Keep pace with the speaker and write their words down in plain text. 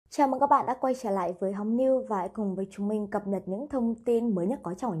Chào mừng các bạn đã quay trở lại với Hóng News và hãy cùng với chúng mình cập nhật những thông tin mới nhất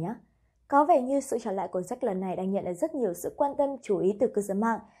có trong nhé. Có vẻ như sự trở lại của Jack lần này đang nhận được rất nhiều sự quan tâm chú ý từ cư dân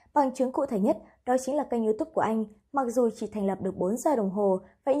mạng. Bằng chứng cụ thể nhất, đó chính là kênh YouTube của anh. Mặc dù chỉ thành lập được 4 giờ đồng hồ,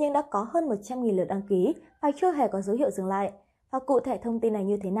 vậy nhưng đã có hơn 100.000 lượt đăng ký và chưa hề có dấu hiệu dừng lại. Và cụ thể thông tin này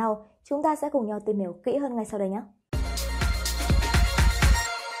như thế nào, chúng ta sẽ cùng nhau tìm hiểu kỹ hơn ngay sau đây nhé.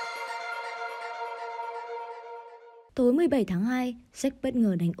 Tối 17 tháng 2, Jack bất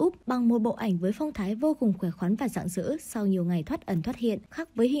ngờ đánh úp bằng một bộ ảnh với phong thái vô cùng khỏe khoắn và rạng rỡ sau nhiều ngày thoát ẩn thoát hiện. Khác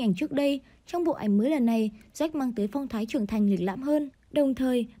với hình ảnh trước đây, trong bộ ảnh mới lần này, Jack mang tới phong thái trưởng thành lịch lãm hơn. Đồng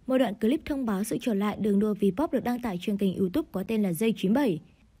thời, một đoạn clip thông báo sự trở lại đường đua V-pop được đăng tải trên kênh YouTube có tên là J97.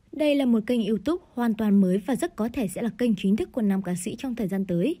 Đây là một kênh YouTube hoàn toàn mới và rất có thể sẽ là kênh chính thức của nam ca sĩ trong thời gian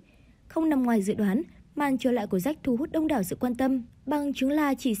tới. Không nằm ngoài dự đoán, màn trở lại của Jack thu hút đông đảo sự quan tâm. Bằng chứng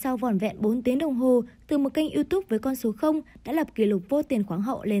là chỉ sau vỏn vẹn 4 tiếng đồng hồ từ một kênh YouTube với con số 0 đã lập kỷ lục vô tiền khoáng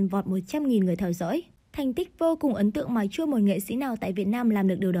hậu lên vọt 100.000 người theo dõi. Thành tích vô cùng ấn tượng mà chưa một nghệ sĩ nào tại Việt Nam làm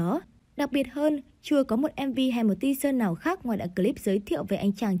được điều đó. Đặc biệt hơn, chưa có một MV hay một teaser nào khác ngoài đoạn clip giới thiệu về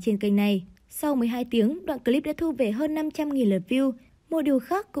anh chàng trên kênh này. Sau 12 tiếng, đoạn clip đã thu về hơn 500.000 lượt view. Một điều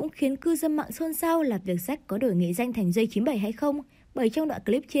khác cũng khiến cư dân mạng xôn xao là việc Jack có đổi nghệ danh thành J97 hay không. Bởi trong đoạn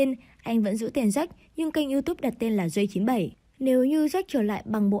clip trên, anh vẫn giữ tên Jack nhưng kênh YouTube đặt tên là J97. Nếu như Jack trở lại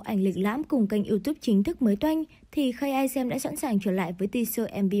bằng bộ ảnh lịch lãm cùng kênh YouTube chính thức mới toanh, thì Khay Ai Xem đã sẵn sàng trở lại với teaser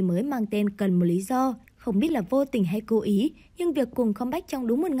MV mới mang tên Cần Một Lý Do. Không biết là vô tình hay cố ý, nhưng việc cùng comeback trong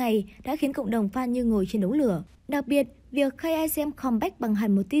đúng một ngày đã khiến cộng đồng fan như ngồi trên đống lửa. Đặc biệt, việc Khay Ai Xem comeback bằng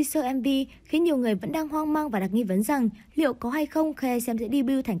hẳn một teaser MV khiến nhiều người vẫn đang hoang mang và đặt nghi vấn rằng liệu có hay không Khay Ai Xem sẽ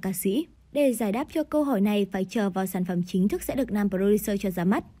debut thành ca sĩ. Để giải đáp cho câu hỏi này, phải chờ vào sản phẩm chính thức sẽ được nam producer cho ra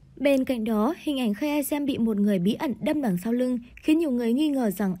mắt. Bên cạnh đó, hình ảnh Khay Ai Xem bị một người bí ẩn đâm đằng sau lưng khiến nhiều người nghi ngờ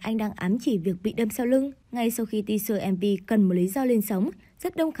rằng anh đang ám chỉ việc bị đâm sau lưng. Ngay sau khi teaser MV Cần Một Lý Do lên sóng,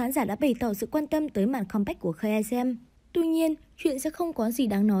 rất đông khán giả đã bày tỏ sự quan tâm tới màn comeback của Khay Ai Xem. Tuy nhiên, chuyện sẽ không có gì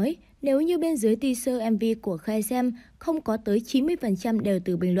đáng nói nếu như bên dưới teaser MV của Khay Ai Xem không có tới 90% đều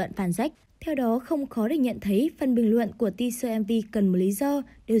từ bình luận phản Jack. Theo đó, không khó để nhận thấy phần bình luận của teaser MV Cần Một Lý Do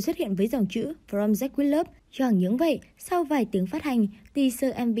đều xuất hiện với dòng chữ From Jack with Love. Chẳng những vậy, sau vài tiếng phát hành,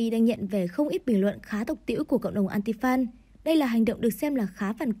 teaser MV đang nhận về không ít bình luận khá tục tĩu của cộng đồng anti-fan. Đây là hành động được xem là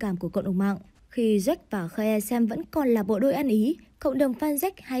khá phản cảm của cộng đồng mạng. Khi Jack và Khay Ai Xem vẫn còn là bộ đôi ăn ý, cộng đồng fan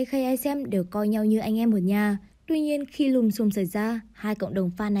Jack hay Khay Ai Xem đều coi nhau như anh em một nhà. Tuy nhiên, khi lùm xùm xảy ra, hai cộng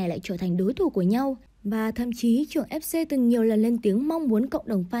đồng fan này lại trở thành đối thủ của nhau. Và thậm chí trưởng FC từng nhiều lần lên tiếng mong muốn cộng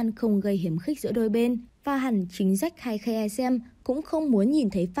đồng fan không gây hiểm khích giữa đôi bên. Và hẳn chính Jack hay Khay Ai Xem cũng không muốn nhìn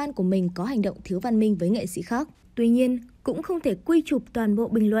thấy fan của mình có hành động thiếu văn minh với nghệ sĩ khác. Tuy nhiên, cũng không thể quy chụp toàn bộ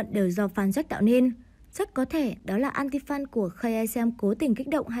bình luận đều do fan Jack tạo nên. Rất có thể đó là anti-fan của Khay Ai Xem cố tình kích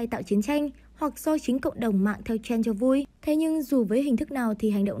động hay tạo chiến tranh, hoặc do chính cộng đồng mạng theo trend cho vui. Thế nhưng dù với hình thức nào thì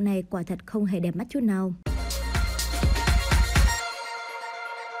hành động này quả thật không hề đẹp mắt chút nào.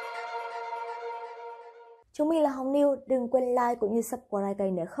 Chúng mình là Hóng News, đừng quên like cũng như subscribe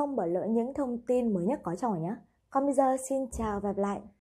kênh để không bỏ lỡ những thông tin mới nhất có trong nhé. Còn bây giờ xin chào và hẹn gặp lại.